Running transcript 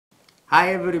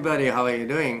Hi everybody, how are you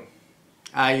doing?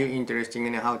 Are you interested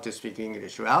in how to speak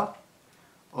English well?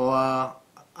 Or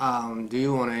do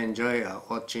you want to enjoy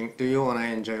watching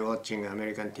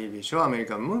American TV show,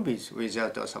 American movies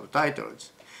without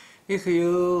subtitles? If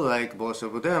you like both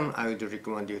of them, I would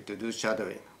recommend you to do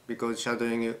shadowing. Because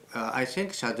I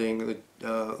think shadowing would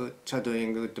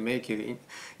make you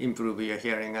improve your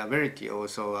hearing ability,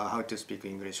 also how to speak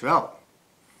English well.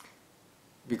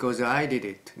 Because I did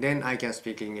it, then I can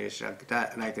speak English like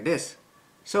this.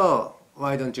 So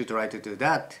why don't you try to do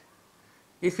that?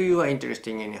 If you are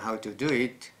interested in how to do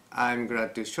it, I'm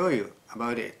glad to show you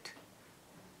about it.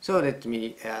 So let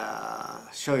me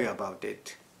show you about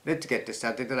it. Let's get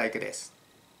started like this.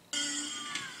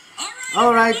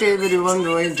 Alright everyone,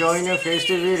 join the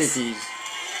festivities.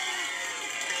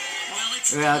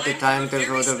 We are at the time for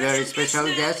the very special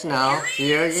guest now.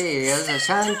 Here he is,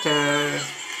 Santa.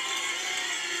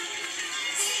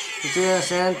 Dear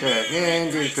Santa,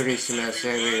 Merry Christmas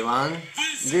everyone.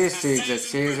 This is the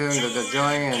season of the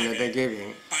joy and the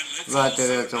giving. But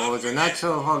also not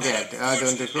to forget,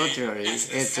 unfortunately,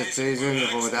 it's the season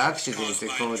for the accidents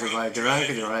caused by drunk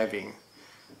driving.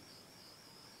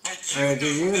 Do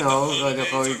you know the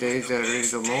holidays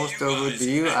are most of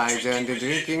DUIs and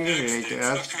drinking related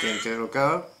accidents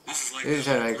occur? It's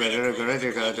like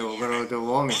a global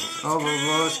warming of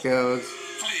both girls.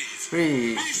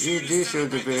 Please, this should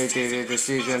be related to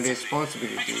season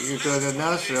responsibility because the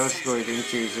natural sporting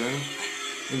season,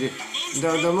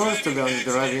 the most common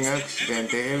driving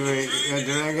accident every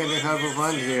dragon have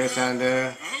fun here,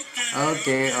 Santa.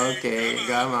 Okay,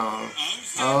 come on.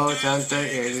 Oh, Santa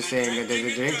is saying that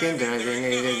the drinking driving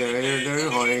is the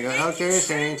holding. Okay,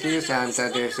 thank you,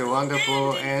 Santa. That's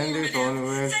wonderful and fun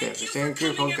with them. Thank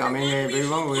you for coming,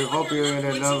 everyone. We hope you had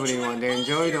a lovely one.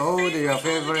 Enjoy all your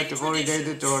favorite holiday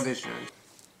traditions.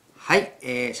 はい、シ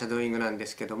ャドーイングなんで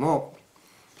すけども、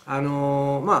ど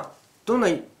んな、な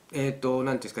んてい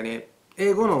うんですかね、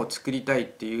英語のを作りたいっ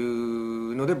てい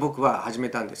うので僕は始め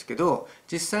たんですけど、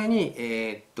実際に、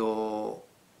英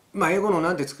語の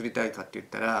なんで作りたいかって言っ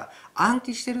たら、暗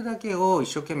記してるだけを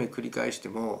一生懸命繰り返して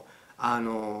も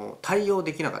対応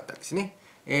できなかったんですね。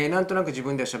なんとなく自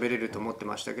分では喋れると思って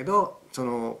ましたけど、そ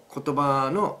の言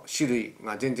葉の種類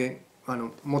が全然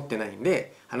持ってないん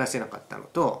で話せなかったの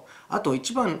と、あと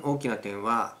一番大きな点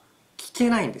は聞け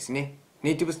ないんですね。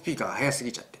ネイティブスピーカーが早す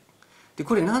ぎちゃって。で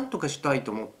これ何とかしたい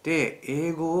と思って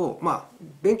英語を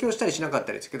勉強したりしなかっ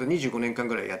たですけど25年間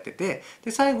ぐらいやってて、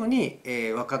で最後に、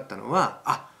分かったの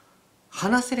は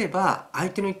話せれば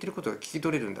相手の言ってることが聞き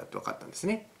取れるんだって分かったんです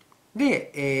ね。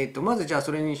で、まずじゃあ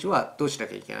それにはどうしな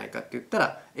きゃいけないかって言った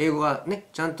ら、英語はね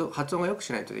ちゃんと発音が良く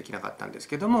しないとできなかったんです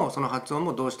けども、その発音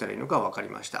もどうしたらいいのか分かり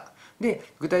ました。で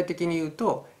具体的に言う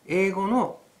と、英語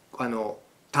の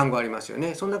単語ありますよ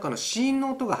ね。その中の子音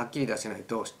の音がはっきり出せない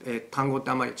と、単語って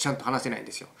あんまりちゃんと話せないん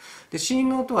ですよ。で子音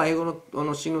の音は英語の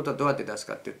子音の音はどうやって出す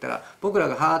かって言ったら、僕ら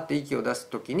がはーって息を出す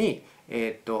時に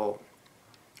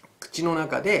口の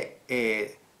中で、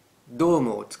ドー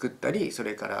ムを作ったり、そ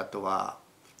れからあとは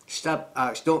下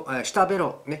ベ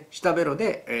ロ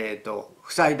で、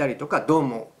塞いだりとか、ドー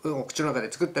ムを口の中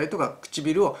で作ったりとか、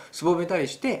唇をすぼめたり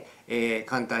して、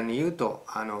簡単に言うと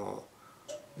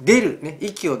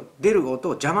息を出る音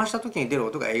を邪魔した時に出る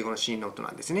音が英語の子音の音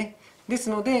なんですね。です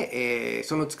ので、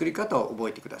その作り方を覚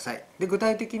えてください。で具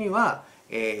体的には、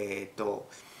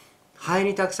肺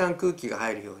にたくさん空気が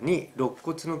入るように肋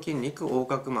骨の筋肉、横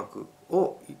隔膜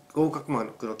の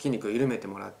筋肉を緩めて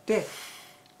もらって、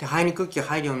で肺に空気が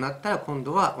入るようになったら、今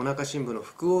度はお腹深部の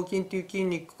腹横筋という筋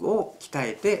肉を鍛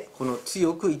えて、この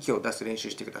強く息を出す練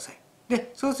習してください。で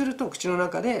そうすると口の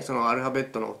中でそのアルファベッ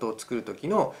トの音を作る時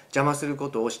の邪魔するこ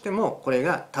とをしても、これ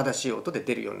が正しい音で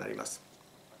出るようになります。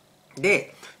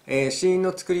で、子音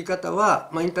の作り方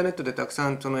は、インターネットでたくさ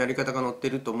んそのやり方が載ってい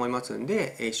ると思いますん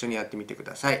で、一緒にやってみてく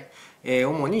ださい。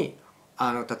主に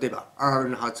例えば R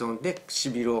の発音で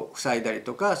唇を塞いだり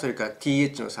とか、それから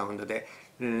TH のサウンドで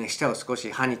舌を少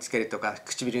し歯につけるとか、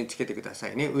唇につけてくださ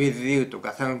いね。with you と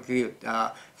か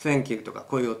thank you とか、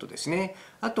こういう音ですね。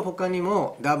あと他に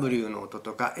も W の音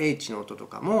とか H の音と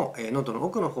かも、喉の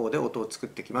奥の方で音を作っ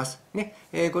てきますね。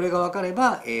これが分かれ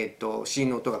ば、子音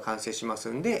の音が完成しま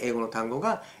すんで、英語の単語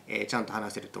が、ちゃんと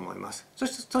話せると思います。そ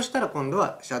したら今度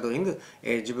はシャドーイング、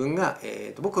自分が、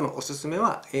僕のおすすめ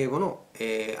は英語の、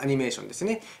アニメーションです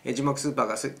ね。字幕スーパー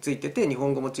がついてて日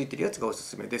本語もついてるやつがおす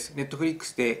すめです。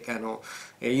Netflix で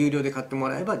有料で買っても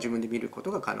らえば自分で見ること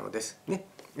が可能ですね。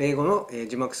英語の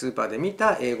字幕スーパーで見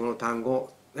た英語の単語、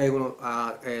英語の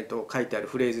書いてある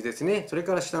フレーズですね。それ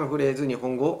から下のフレーズ、日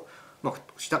本語、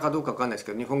下かどうかわかんないです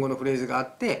けど、日本語のフレーズがあ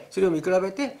って、それを見比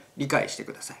べて理解して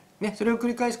ください。ね、それを繰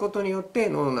り返すことによって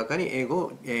脳の中に英語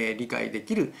を、理解で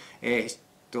きる、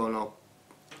の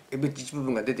一部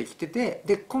分が出てきてて、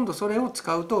で今度それを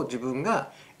使うと自分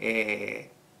が、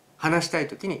話したい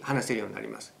時に話せるようになり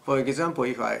ます。For example,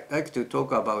 if I like to talk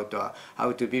about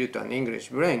how to build an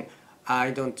English brain,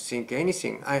 I don't think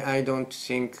anything. I don't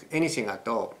think anything at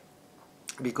all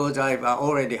because I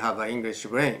already have an English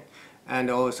brain,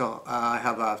 and also I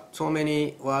have so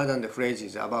many words and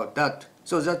phrases about that.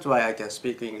 So that's why I can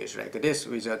speak English like this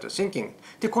without thinking.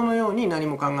 でこのように何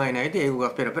も考えないで英語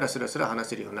がペラペラスラスラ話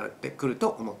せるようになってくると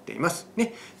思っています。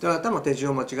ね、どなたも手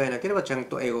順を間違えなければちゃん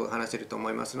と英語が話せると思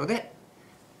いますので、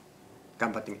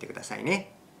頑張ってみてください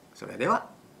ね。それでは。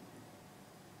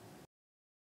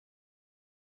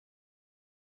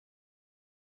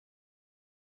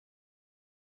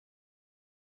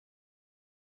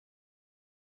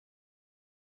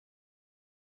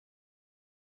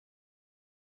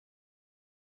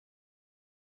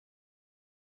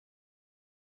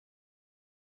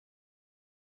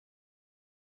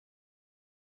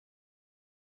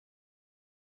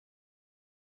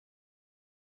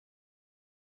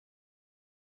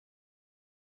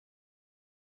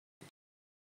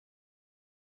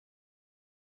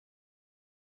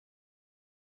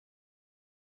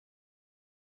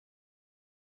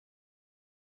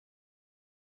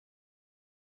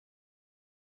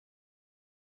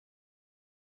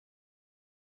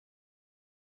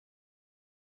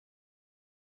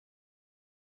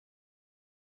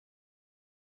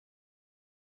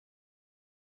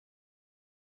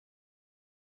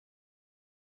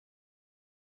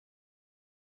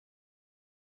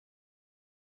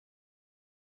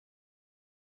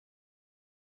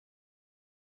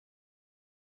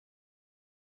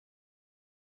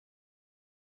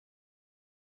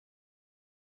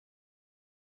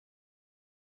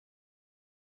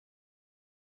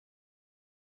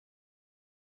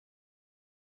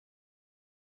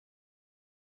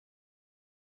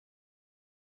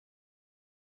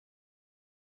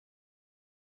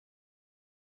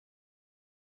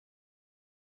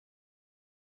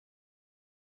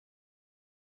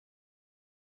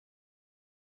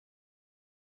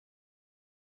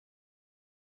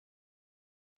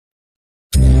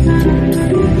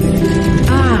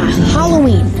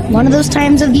Halloween, one of those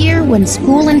times of year when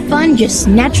school and fun just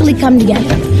naturally come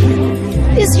together.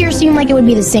 This year seemed like it would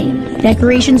be the same.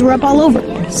 Decorations were up all over.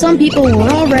 Some people were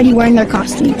already wearing their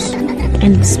costumes.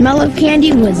 And the smell of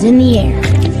candy was in the air.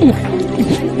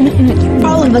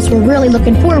 All of us were really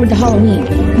looking forward to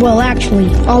Halloween. Well,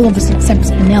 actually, all of us except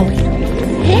Spinelli.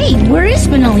 Hey, where is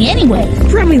Spinelli anyway?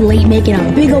 Probably late making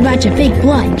a big old batch of fake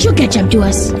blood. She'll catch up to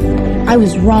us. I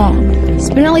was wrong.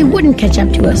 Spinelli wouldn't catch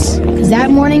up to us, because that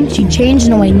morning she changed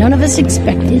in a way none of us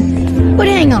expected. But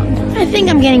hang on, I think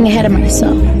I'm getting ahead of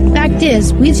myself. Fact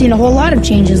is, we've seen a whole lot of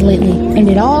changes lately, and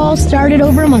it all started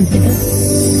over a month ago.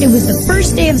 It was the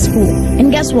first day of school,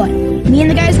 and guess what? Me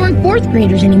and the guys weren't 4th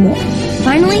graders anymore.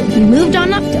 Finally, we moved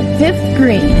on up to 5th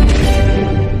grade.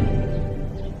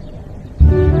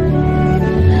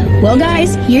 Well,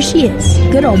 guys, here she is.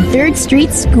 Good old 3rd Street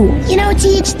School. You know,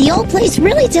 Teach, the old place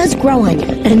really does grow on you.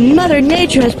 And Mother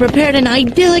Nature has prepared an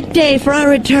idyllic day for our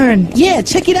return. Yeah,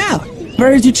 check it out.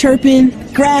 Birds are chirping,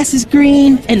 grass is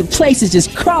green, and the place is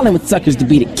just crawling with suckers to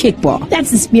beat a kickball.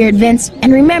 That's the spirit, Vince.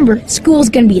 And remember, school's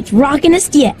gonna be its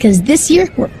rockinest yet, because this year,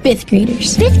 we're 5th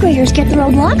graders. 5th graders get their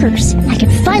own lockers. I can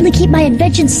finally keep my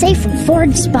inventions safe from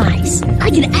foreign spies.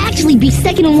 I can actually be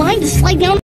second in line to slide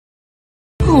down.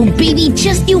 Oh, baby,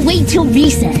 just you wait till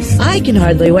recess. I can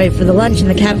hardly wait for the lunch in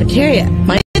the cafeteria.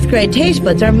 My 5th grade taste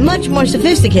buds are much more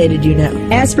sophisticated, you know.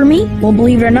 As for me, well,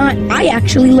 believe it or not, I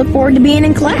actually look forward to being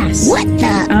in class. What the?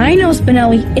 I know,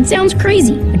 Spinelli. It sounds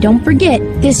crazy, but don't forget,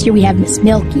 this year we have Miss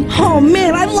Milky. Oh,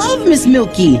 man, I love Miss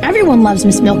Milky. Everyone loves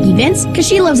Miss Milky, Vince, because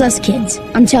she loves us kids.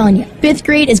 I'm telling you, 5th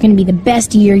grade is going to be the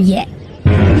best year yet.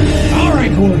 All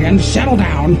right, hooligans, settle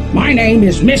down. My name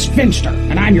is Miss Finster,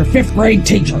 and I'm your 5th grade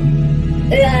teacher.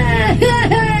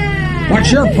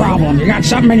 What's your problem? You got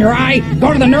something in your eye?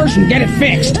 Go to the nurse and get it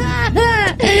fixed.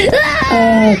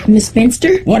 Miss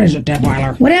Finster? What is it,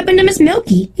 Detweiler? What happened to Miss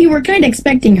Milky? We were kind of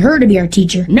expecting her to be our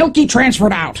teacher. Milky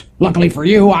transferred out. Luckily for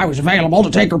you, I was available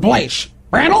to take her place.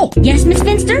 Randall? Yes, Miss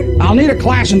Finster? I'll need a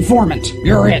class informant.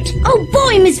 You're it. Oh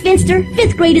boy, Miss Finster.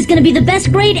 5th grade is gonna be the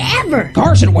best grade ever. Of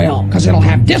course it will, because it'll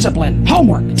have discipline,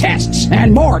 homework, tests,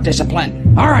 and more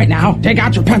discipline. All right, now, take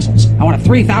out your pencils. I want a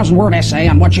 3,000-word essay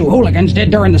on what you hooligans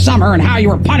did during the summer and how you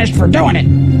were punished for doing it.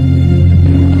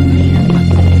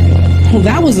 Well,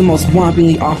 that was the most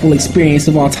whompingly awful experience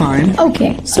of all time.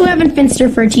 Okay, so having Finster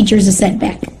for a teacher is a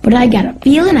setback, but I got a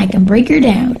feeling I can break her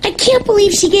down. I can't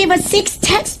believe she gave us 6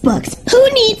 textbooks. Who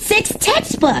needs 6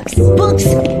 textbooks? Books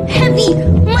heavy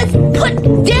must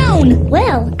put down.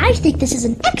 Well, I think this is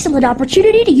an excellent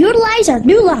opportunity to utilize our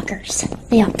new lockers.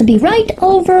 They ought to be right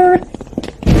over...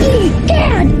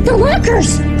 Dad, the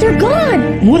lockers! They're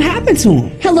gone! What happened to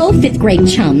them? Hello, 5th grade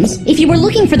chums. If you were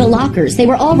looking for the lockers, they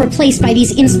were all replaced by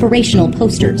these inspirational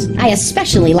posters. I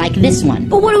especially like this one.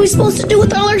 But what are we supposed to do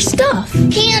with all our stuff?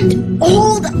 And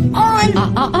hold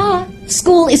on!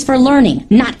 School is for learning,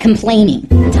 not complaining.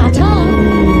 Ta-ta!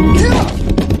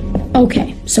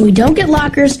 Okay, so we don't get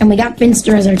lockers and we got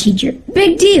Finster as our teacher.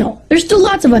 Big deal. There's still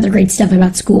lots of other great stuff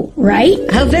about school, right?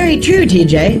 How very true,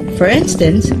 TJ. For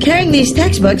instance, carrying these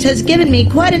textbooks has given me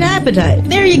quite an appetite.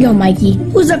 There you go, Mikey.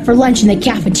 Who's up for lunch in the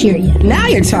cafeteria? Now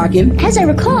you're talking. As I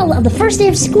recall, on the first day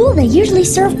of school, they usually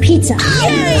serve pizza.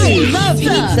 Yay! Love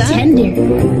pizza! Tender.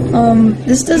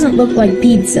 This doesn't look like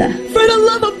pizza. For the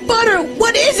love of butter,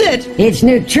 what is it? It's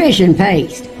nutrition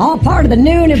paste, all part of the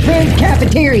new and improved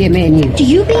cafeteria menu. Do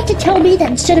you mean to tell me that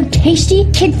instead of tasty,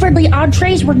 kid-friendly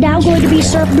entrees, we're now going to be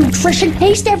served nutrition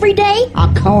paste every day?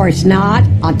 Of course not.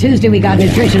 On Tuesday we got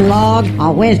nutrition log,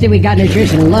 on Wednesday we got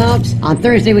nutrition lumps, on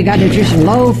Thursday we got nutrition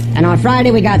loaf, and on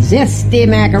Friday we got zesty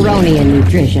macaroni and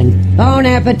nutrition. Bon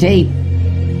appetit.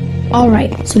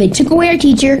 Alright, so they took away our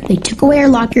teacher, they took away our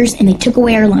lockers, and they took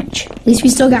away our lunch. At least we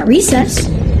still got recess.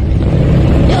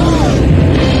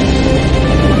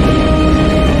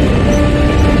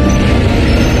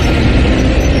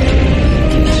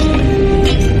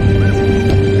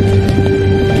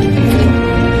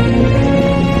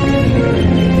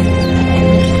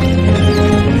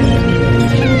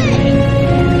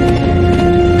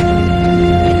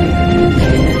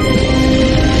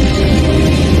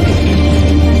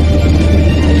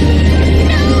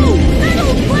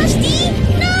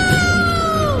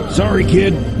 Sorry,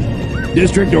 kid.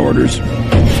 District orders.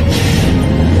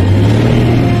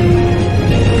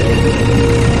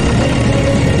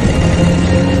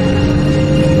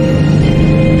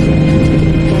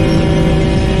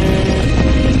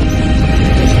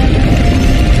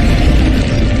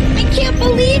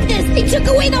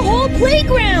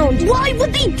 Why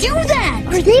would they do that?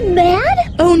 Are they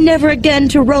mad? Oh, never again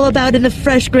to roll about in the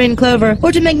fresh green clover,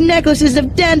 or to make necklaces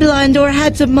of dandelions or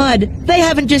hats of mud. They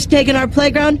haven't just taken our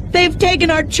playground, they've taken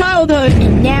our childhood.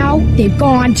 And now they've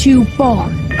gone too far.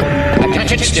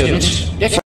 Attention students,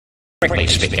 strictly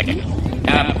speaking.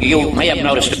 You may have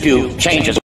noticed a few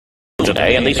changes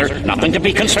today, and these are nothing to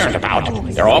be concerned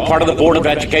about. They're all part of the Board of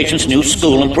Education's new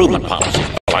school improvement policy.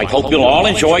 I hope you'll all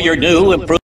enjoy your new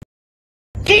improvement.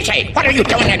 TJ, what are you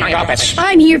doing in my office?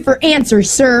 I'm here for answers,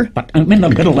 sir. But I'm in the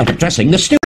middle of addressing the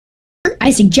student.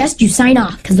 I suggest you sign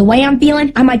off, because the way I'm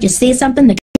feeling, I might just say something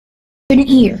that couldn't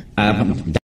hear.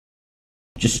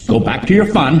 Just go back to your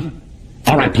fun.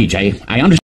 All right, TJ, I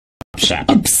understand.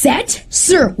 Upset?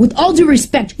 Sir, with all due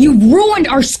respect, you've ruined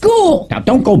our school! Now,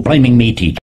 don't go blaming me,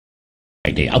 TJ.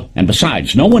 Idea. And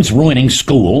besides, no one's ruining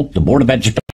school. The Board of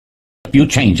Education, a few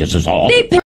changes is all. They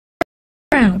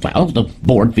around. Well, the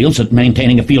board feels that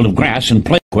maintaining a field of grass and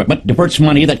play equipment diverts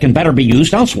money that can better be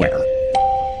used elsewhere.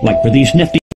 Like for these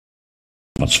nifty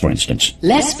for instance.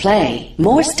 Less play,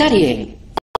 more studying.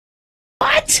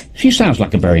 What? She sounds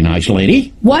like a very nice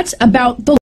lady. What about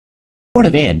the Board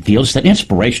of Ed feels that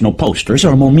inspirational posters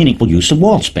are a more meaningful use of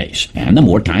wall space, and the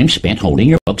more time spent holding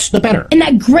your books, the better. And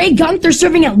that gray gunk they're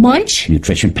serving at lunch?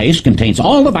 Nutrition paste contains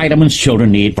all the vitamins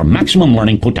children need for maximum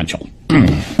learning potential.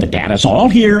 The data's all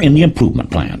here in the improvement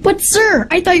plan. But sir,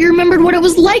 I thought you remembered what it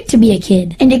was like to be a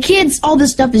kid. And to kids, all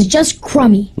this stuff is just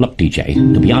crummy. Look, DJ,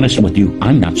 to be honest with you,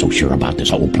 I'm not so sure about this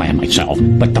whole plan myself,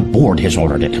 but the board has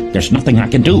ordered it. There's nothing I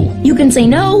can do. You can say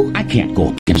no. I can't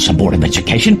go against the Board of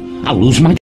Education. I'll lose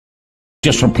my...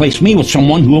 Just replace me with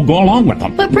someone who will go along with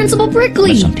them. But Principal Brickley...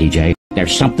 Listen, TJ,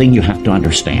 there's something you have to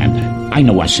understand. I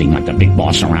know I seem like the big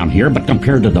boss around here, but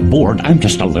compared to the board, I'm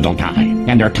just a little guy.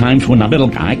 And there are times when a little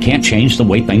guy can't change the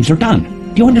way things are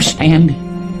done. Do you understand?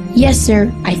 Yes,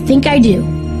 sir. I think I do.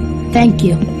 Thank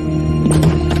you.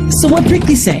 So what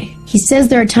Brickley say? He says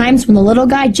there are times when the little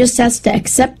guy just has to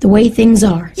accept the way things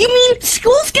are. You mean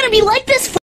school's gonna be like this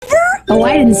forever? Oh,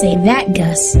 I didn't say that,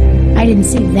 Gus. I didn't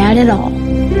say that at all.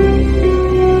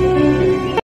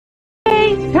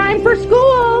 Time for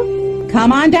school.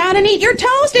 Come on down and eat your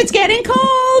toast. It's getting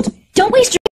cold. Don't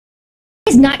waste your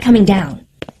He's not coming down.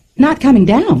 Not coming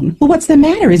down? Well, what's the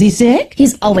matter? Is he sick?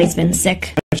 He's always been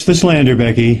sick. That's the slander,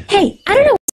 Becky. Hey, I don't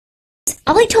know.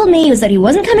 All he told me was that he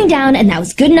wasn't coming down, and that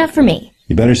was good enough for me.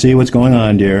 You better see what's going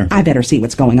on, dear. I better see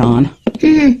what's going on.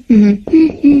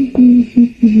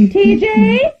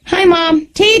 TJ? Hi, Mom.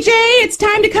 TJ, it's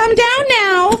time to come down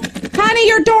now. Honey, Honey,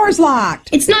 your door's locked.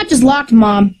 It's not just locked,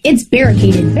 Mom. It's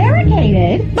barricaded.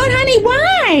 Barricaded? But honey,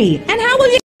 why? And how will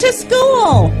you get to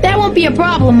school? That won't be a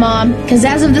problem, Mom, because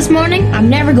as of this morning, I'm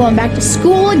never going back to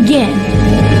school again.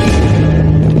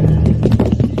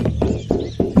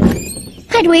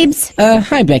 Hi, dweebs.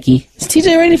 Hi, Becky. Is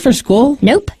TJ ready for school?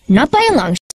 Nope, not by a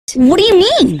long shot. What do you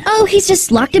mean? Oh, he's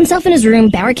just locked himself in his room,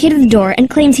 barricaded the door, and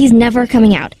claims he's never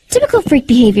coming out. Typical freak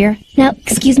behavior. Now,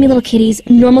 excuse me, little kitties,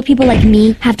 normal people like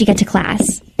me have to get to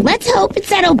class. Let's hope it's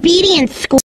that obedience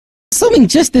school. Assuming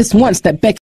just this once that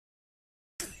Becky...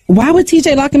 Why would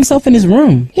TJ lock himself in his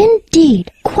room?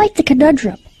 Indeed, quite the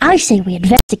conundrum. I say we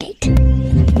investigate.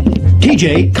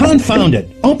 TJ, confound it.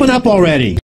 Open up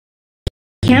already.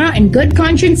 Cannot in good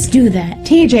conscience do that.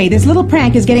 TJ, this little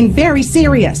prank is getting very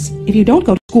serious. If you don't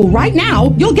go to school right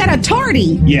now, you'll get a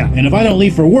tardy. Yeah, and if I don't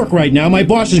leave for work right now, my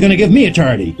boss is going to give me a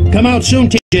tardy. Come out soon,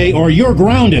 TJ, or you're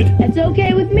grounded. That's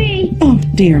okay with me. Oh,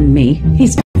 dear me.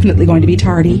 He's definitely going to be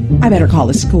tardy. I better call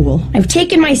the school. I've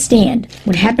taken my stand.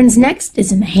 What happens next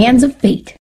is in the hands of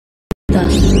fate.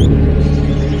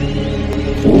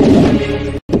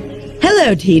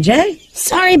 Hello, TJ.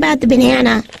 Sorry about the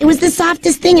banana. It was the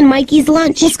softest thing in Mikey's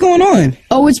lunch. What's going on?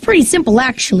 Oh, it's pretty simple,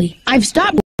 actually. I've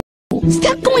stopped.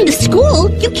 Stop going to school?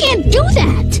 You can't do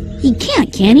that. He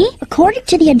can't, can he? According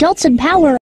to the adults in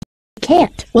power, he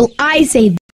can't. Well, I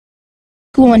say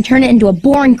school and turn it into a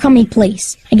boring, crummy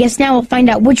place. I guess now we'll find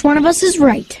out which one of us is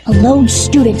right. A lone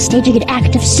student staging an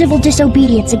act of civil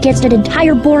disobedience against an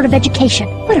entire board of education.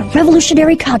 What a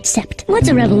revolutionary concept. What's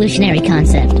a revolutionary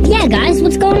concept? Yeah, guys,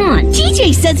 what's going on?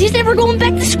 TJ says he's never going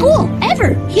back to school,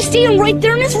 ever. He's staying right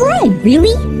there in his room.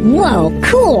 Really? Whoa,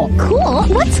 cool. Cool?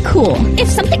 What's cool? If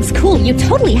something's cool, you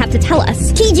totally have to tell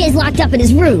us. TJ's locked up in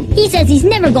his room. He says he's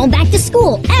never going back to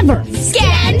school, ever.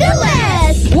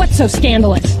 Scandalous! What's so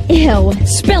scandalous? Ew.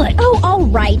 Spill it. Oh, all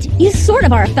right. You sort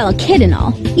of are a fellow kid and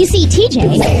all. You see,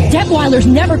 TJ... Detweiler's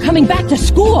never coming back to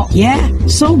school. Yeah,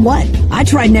 so what? I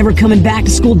tried never coming back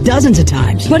to school dozens of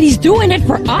times. But he's doing it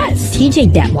for us.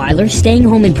 TJ Detweiler staying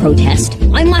home in protest.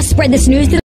 I must spread this news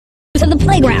to the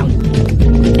playground.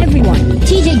 Everyone,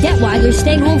 TJ Detweiler's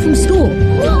staying home from school.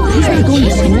 He's not going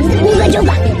to school.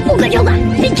 Ooga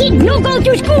joga. The kid no go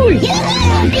to school.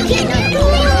 Yeah, the kid no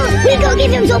school. We go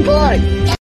give him support.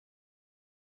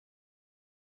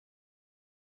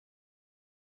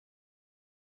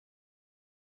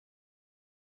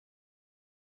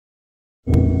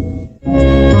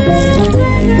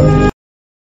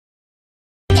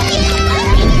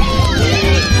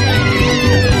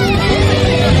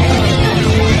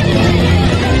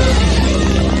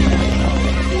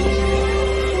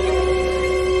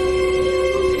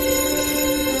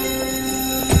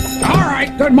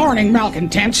 Good morning,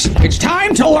 malcontents. It's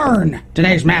time to learn.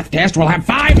 Today's math test will have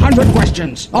 500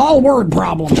 questions, all word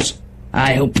problems.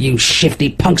 I hope you shifty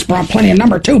punks brought plenty of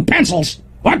number 2 pencils.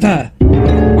 What the?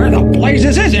 Where the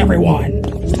blazes is everyone?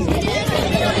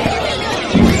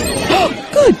 Oh,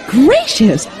 good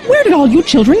gracious! Where did all you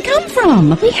children come from?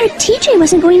 We heard TJ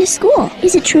wasn't going to school.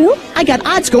 Is it true? I got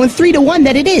odds going 3 to 1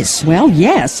 that it is. Well,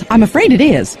 yes, I'm afraid it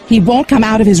is. He won't come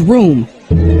out of his room.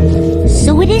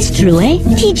 So it is true, eh?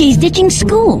 TJ's ditching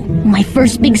school. My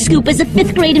first big scoop as a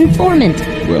 5th grade informant.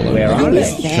 Well, where are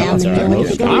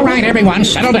they? All right, everyone,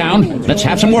 settle down. Let's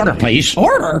have some order, please.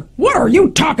 Order? What are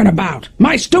you talking about?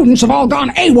 My students have all gone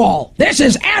AWOL. This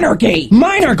is anarchy.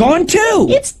 Mine are gone too.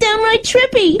 It's downright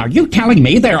trippy. Are you telling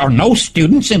me there are no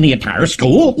students in the entire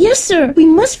school? Yes, sir. We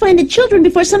must find the children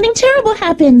before something terrible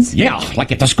happens. Yeah,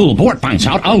 like if the school board finds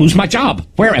out, I'll lose my job.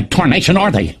 Where in tarnation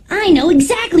are they? I know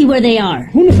exactly where they are.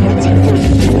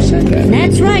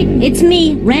 That's right. It's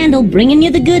me, Randall, bringing you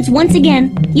the goods once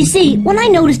again. You see, when I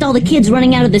noticed all the kids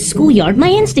running out of the schoolyard, my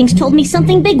instincts told me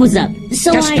something big was up.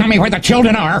 So Just tell me where the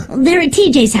children are. They're at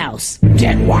TJ's house.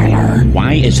 Detweiler.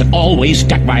 Why is it always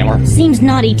Detweiler? Seems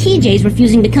naughty TJ's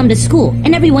refusing to come to school,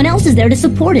 and everyone else is there to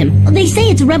support him. They say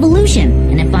it's a revolution,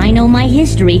 and if I know my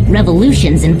history,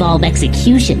 revolutions involve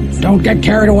executions. Don't get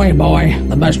carried away, boy.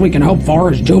 The best we can hope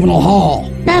for is juvenile hall.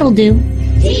 That'll do.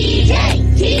 TJ!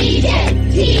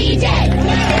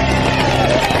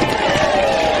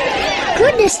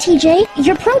 Goodness, TJ,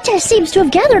 your protest seems to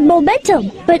have gathered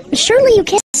momentum. But surely you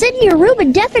can't sit in your room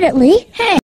indefinitely.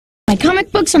 Hey, my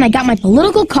comic books and I got my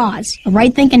political cause. A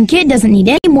right-thinking kid doesn't need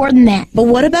any more than that. But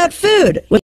what about food?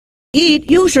 When you eat,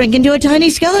 you'll shrink into a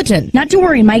tiny skeleton. Not to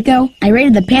worry, Maiko. I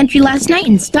raided the pantry last night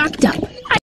and stocked up.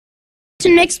 I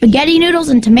mix spaghetti noodles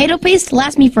and tomato paste to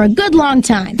last me for a good long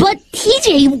time. But,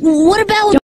 TJ, what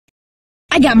about...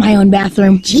 I got my own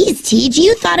bathroom. Jeez, TJ,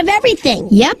 you thought of everything.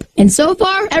 Yep, and so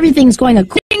far, everything's going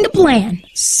according to plan.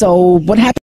 So, what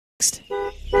happened next?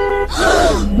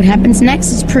 What happens next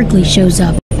is Prickly shows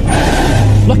up.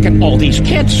 Look at all these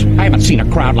kids. I haven't seen a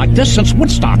crowd like this since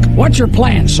Woodstock. What's your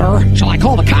plan, sir? Shall I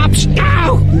call the cops?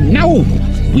 No! No!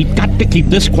 We've got to keep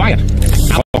this quiet.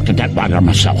 I'll talk to Detweiler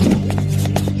myself.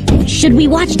 Should we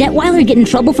watch Detweiler get in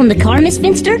trouble from the car, Miss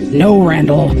Finster? No,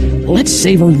 Randall. Let's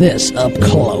savor this up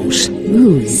close.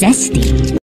 Ooh,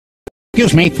 zesty.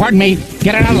 Excuse me, pardon me.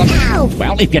 Get it out of the... Ow!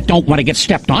 Well, if you don't want to get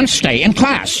stepped on, stay in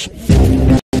class.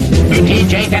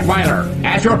 TJ Detweiler,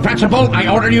 as your principal, I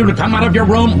order you to come out of your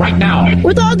room right now.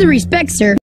 With all due respect,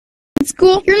 sir. At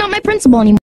school, you're not my principal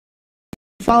anymore.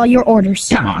 Follow your orders.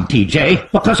 Come on,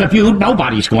 TJ. Because of you,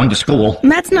 nobody's going to school.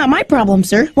 That's not my problem,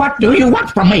 sir. What do you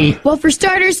want from me? Well, for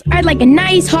starters, I'd like a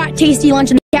nice, hot, tasty lunch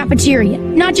in the cafeteria.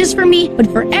 Not just for me, but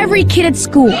for every kid at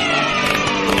school.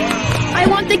 I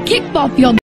want the kickball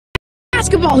field,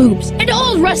 basketball hoops, and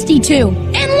old Rusty, too.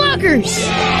 And lockers!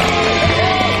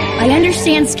 I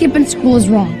understand skipping school is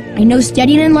wrong. I know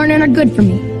studying and learning are good for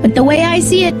me. But the way I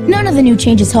see it, none of the new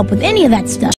changes help with any of that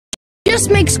stuff.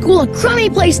 Just make school a crummy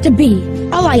place to be.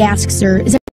 All I ask, sir,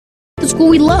 is the school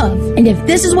we love. And if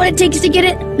this is what it takes to get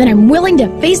it, then I'm willing to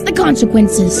face the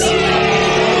consequences.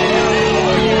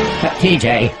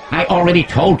 TJ, I already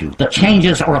told you, the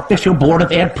changes are official Board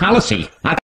of Ed policy.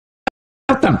 I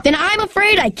got them. Then I'm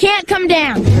afraid I can't come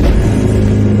down.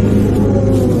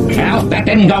 Well, that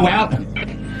didn't go well.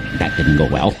 That didn't go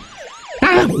well.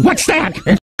 Ah, what's that?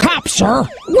 Cops, sir.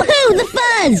 Woohoo, the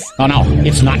fuzz! Oh no,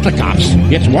 it's not the cops.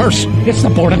 It's worse. It's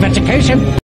the Board of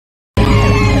Education.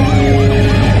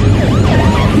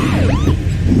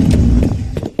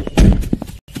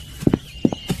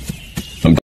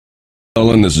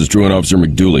 Ellen, this is Truant Officer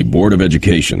McDooley, Board of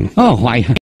Education. Oh, why,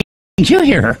 you're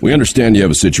here. We understand you have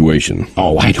a situation.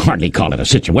 Oh, I'd hardly call it a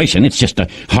situation. It's just a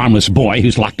harmless boy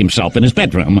who's locked himself in his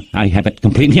bedroom. I have it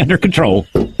completely under control.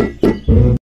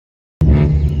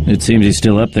 It seems he's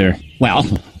still up there. Well,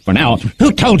 for now,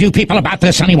 who told you people about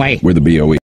this anyway? We're the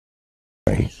BOE.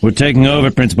 We're taking over,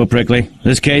 Principal Prickly.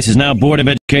 This case is now Board of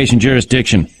Education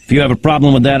jurisdiction. If you have a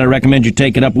problem with that, I recommend you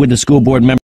take it up with the school board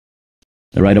members.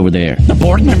 They're right over there. The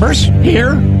board members?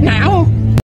 Here? Now?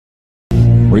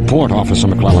 Report, Officer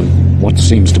McClellan. What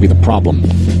seems to be the problem?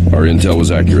 Our intel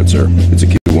was accurate, sir. It's a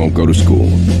kid who won't go to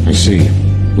school. I see.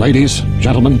 Ladies,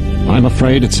 gentlemen, I'm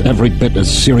afraid it's every bit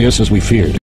as serious as we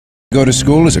feared. Go to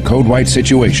school is a code white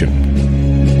situation.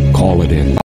 Call it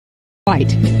in.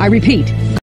 White. I repeat.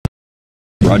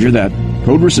 Roger that.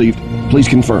 Code received. Please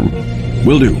confirm.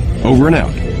 Will do. Over and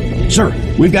out. Sir,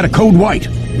 we've got a code white.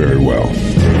 Very well.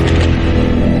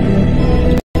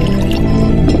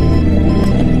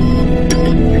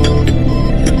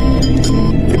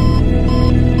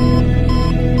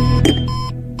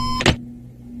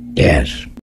 Yes.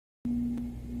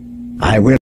 I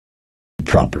will.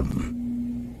 Problem.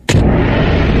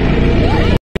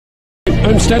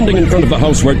 I'm standing in front of the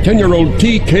house where 10-year-old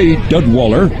T.K.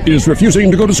 Dudwaller is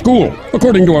refusing to go to school.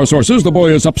 According to our sources, the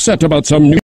boy is upset about some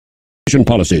new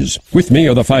policies. With me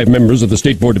are the 5 members of the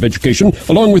State Board of Education,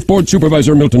 along with Board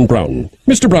Supervisor Milton Brown.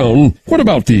 Mr. Brown, what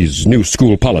about these new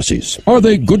school policies? Are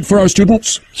they good for our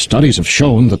students? Studies have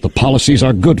shown that the policies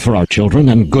are good for our children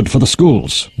and good for the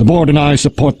schools. The board and I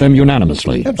support them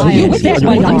unanimously.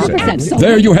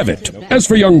 There you have it. As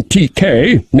for young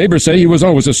T.K., neighbors say he was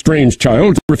always a strange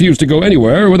child, refused to go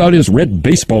anywhere without his red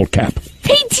baseball cap.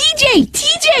 Hey,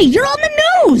 TJ, you're on the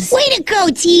news! Way to go,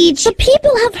 Teej! The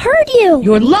people have heard you!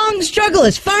 Your long struggle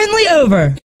is finally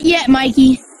over. Yeah,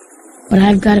 Mikey. But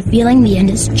I've got a feeling the end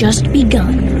has just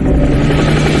begun.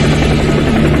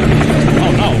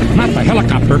 Oh no, not the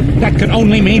helicopter. That could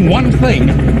only mean one thing.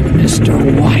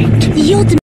 Mr. White. The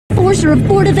ultimate enforcer of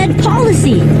Board of Ed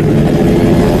policy.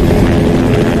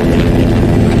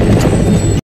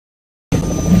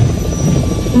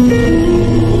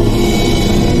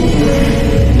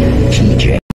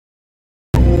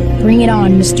 Bring it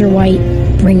on, Mr. White.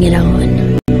 Bring it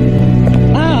on.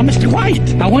 Ah, Mr. White,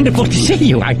 how wonderful to see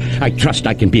you. I trust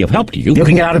I can be of help to you. You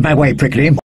can get out of my way, Prickly.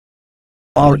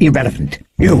 All irrelevant.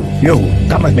 You,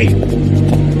 come with me.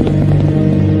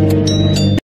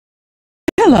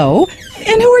 Hello.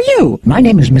 And who are you? My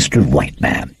name is Mr. White,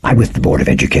 ma'am. I'm with the Board of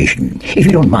Education. If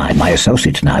you don't mind, my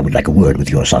associates and I would like a word with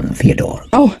your son, Theodore.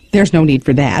 Oh, there's no need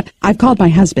for that. I've called my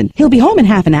husband. He'll be home in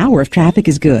half an hour if traffic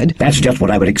is good. That's just what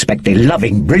I would expect a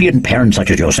loving, brilliant parent such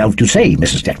as yourself to say,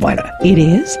 Mrs. Detweiler. It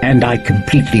is? And I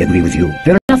completely agree with you.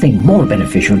 There is nothing more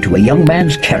beneficial to a young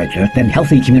man's character than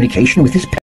healthy communication with his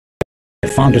parents. The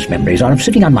fondest memories are of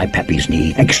sitting on my pappy's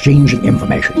knee, exchanging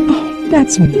information. Oh,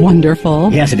 That's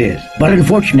wonderful. Yes, it is. But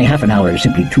unfortunately, half an hour is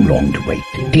simply too long to wait.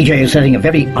 TJ is setting a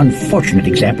very unfortunate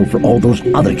example for all those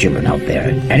other children out there.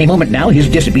 Any moment now, his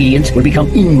disobedience will become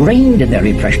ingrained in their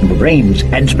impressionable brains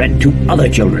and spread to other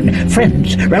children,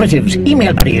 friends, relatives,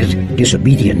 email buddies.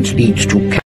 Disobedience leads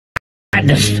to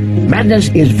madness. Madness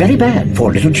is very bad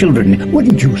for little children,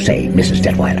 wouldn't you say, Mrs.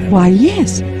 Detweiler? Why,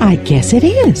 yes, I guess it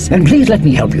is. And please let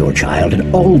me help your child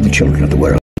and all the children of the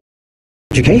world.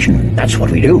 Education, that's what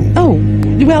we do. Oh,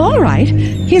 well, all right.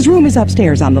 His room is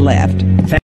upstairs on the left.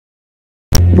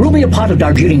 Brew me a pot of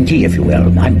Darjeeling tea, if you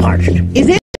will. I'm parched. Is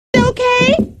it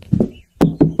okay?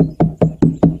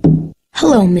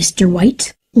 Hello, Mr.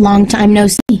 White. Long time no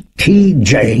see.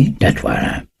 T.J.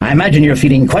 Detweiler. I imagine you're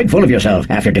feeling quite full of yourself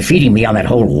after defeating me on that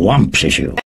whole Wumps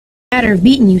issue. Matter of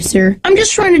beating you, sir. I'm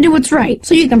just trying to do what's right,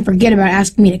 so you can forget about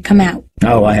asking me to come out.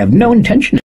 Oh, I have no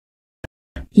intention.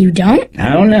 You don't?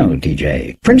 Oh, no,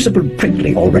 T.J. Principal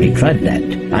Prickly already tried that.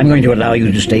 I'm going to allow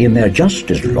you to stay in there just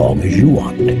as long as you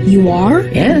want. You are?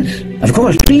 Yes. Of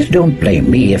course, please don't blame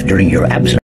me if during your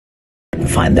absence you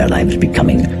find their lives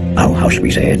becoming, oh, how should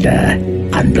we say it,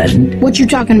 unpleasant. What you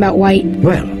talking about, White?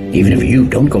 Well, even if you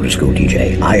don't go to school,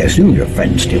 TJ, I assume your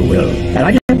friends still will. And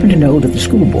I happen to know that the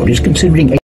school board is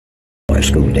considering a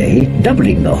school day,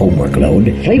 doubling the homework load,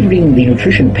 flavoring the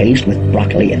nutrition paste with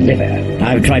broccoli and liver.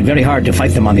 I've tried very hard to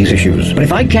fight them on these issues, but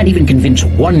if I can't even convince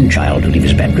one child to leave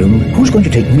his bedroom, who's going to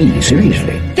take me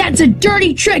seriously? That's a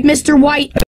dirty trick, Mr.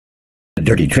 White! A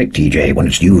dirty trick, TJ, when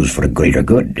it's used for a greater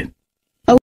good.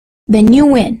 Oh, then you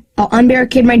win. I'll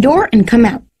unbarricade my door and come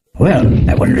out. Well,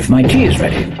 I wonder if my tea is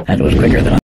ready. That was quicker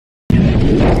than I...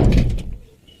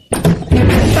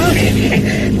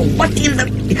 What in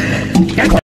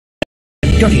the...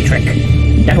 Dirty trick.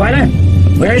 Detweiler?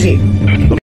 Where is he?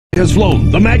 The has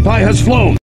flown. The magpie has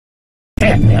flown.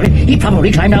 He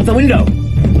probably climbed out the window.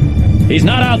 He's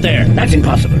not out there. That's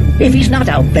impossible. If he's not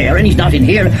out there and he's not in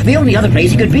here, the only other place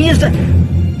he could be is the...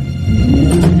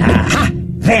 Aha!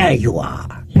 There you are.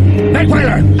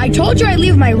 Detweiler! I told you I'd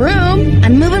leave my room.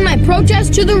 I'm moving my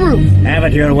protest to the roof. Have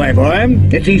it your way, boy.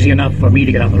 It's easy enough for me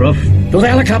to get on the roof. To the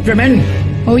helicopter men.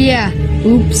 Oh, yeah.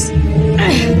 Oops.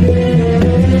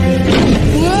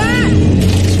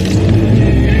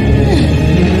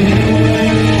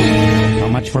 So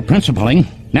much for principling.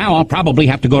 Now I'll probably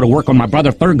have to go to work on my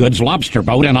brother Thurgood's lobster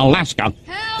boat in Alaska.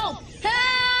 Help!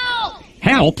 Help!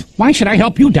 Help? Why should I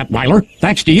help you, Detweiler?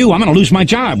 Thanks to you, I'm gonna lose my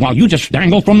job while you just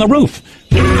dangle from the roof.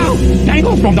 Ow!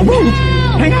 Dangle from the roof?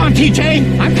 Hang on,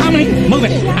 TJ! I'm coming! Move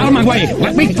it! Out of my way!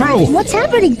 Let me through! What's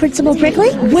happening, Principal Prickly?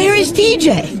 Where is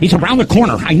TJ? He's around the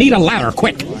corner. I need a ladder,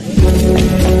 quick!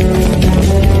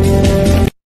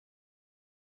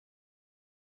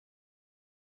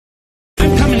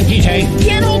 I'm coming, TJ!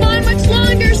 Can't hold on much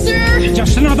longer, sir!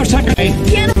 Just another second!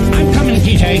 I'm coming,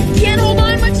 TJ! Can't hold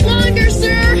on much longer,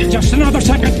 sir! Just another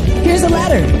second! Here's the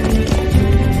ladder.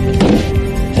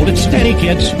 Hold it steady,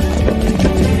 kids.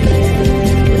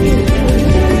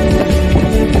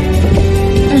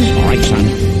 All right,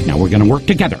 son. Now we're gonna work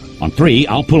together. On 3,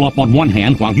 I'll pull up on one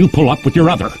hand while you pull up with your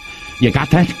other. You got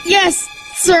that? Yes,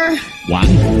 sir. 1,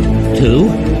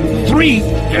 2, 3.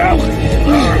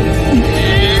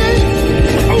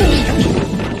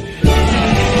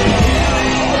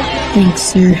 Thanks,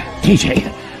 sir.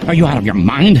 TJ, are you out of your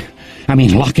mind? I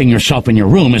mean, locking yourself in your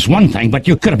room is one thing, but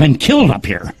you could have been killed up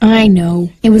here. I know.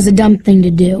 It was a dumb thing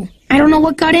to do. I don't know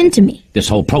what got into me. This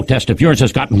whole protest of yours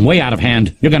has gotten way out of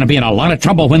hand. You're gonna be in a lot of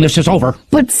trouble when this is over.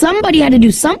 But somebody had to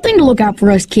do something to look out for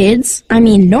us kids. I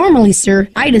mean, normally, sir,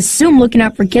 I'd assume looking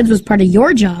out for kids was part of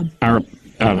your job. Well...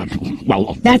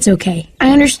 That's okay.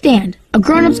 I understand. A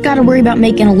grown-up's gotta worry about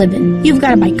making a living. You've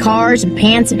gotta buy cars and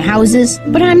pants and houses.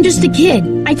 But I'm just a kid.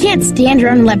 I can't stand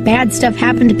around and let bad stuff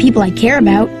happen to people I care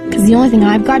about, because the only thing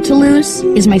I've got to lose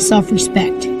is my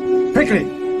self-respect. Prickly,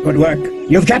 good work.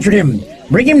 You've captured him.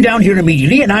 Bring him down here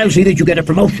immediately, and I'll see that you get a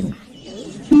promotion.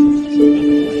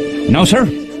 No, sir.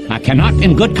 I cannot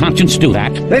in good conscience do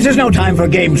that. This is no time for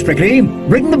games, Prickly.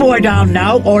 Bring the boy down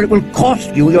now, or it will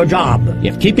cost you your job.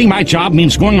 If keeping my job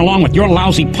means going along with your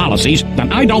lousy policies,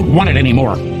 then I don't want it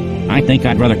anymore. I think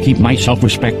I'd rather keep my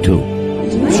self-respect, too.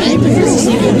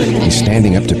 He's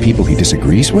standing up to people he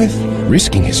disagrees with,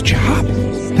 risking his job.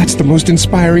 That's the most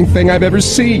inspiring thing I've ever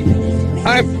seen.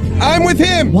 I'm with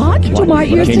him! What? To my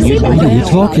ears to see What are you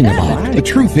talking about? The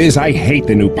truth is, I hate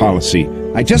the new policy.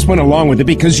 I just went along with it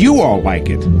because you all like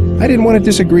it. I didn't want to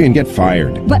disagree and get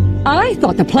fired. But I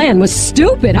thought the plan was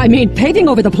stupid. I mean, paving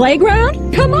over the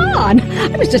playground? Come on!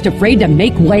 I was just afraid to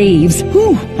make waves.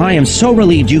 Whew. I am so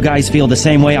relieved you guys feel the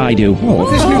same way I do.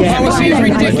 This new policy is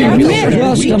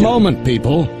ridiculous. Just a moment,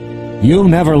 people. You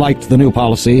never liked the new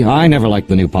policy. I never liked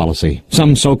the new policy.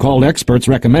 Some so-called experts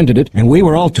recommended it, and we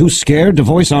were all too scared to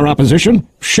voice our opposition.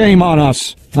 Shame on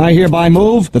us. I hereby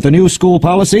move that the new school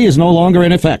policy is no longer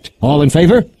in effect. All in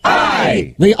favor?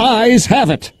 Aye! The ayes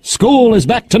have it. School is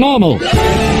back to normal. But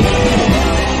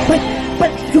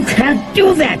you can't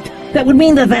do that. That would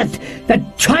mean that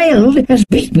child has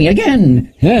beat me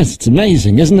again. Yes, it's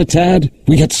amazing, isn't it, Tad?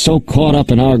 We get so caught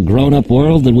up in our grown-up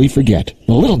world that we forget.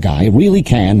 The little guy really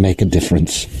can make a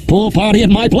difference. Pool party at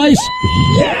my place?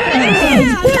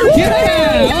 Yes!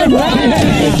 Yeah! All right!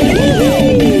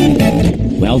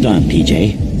 Well done,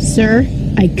 PJ. Sir,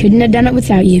 I couldn't have done it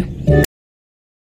without you.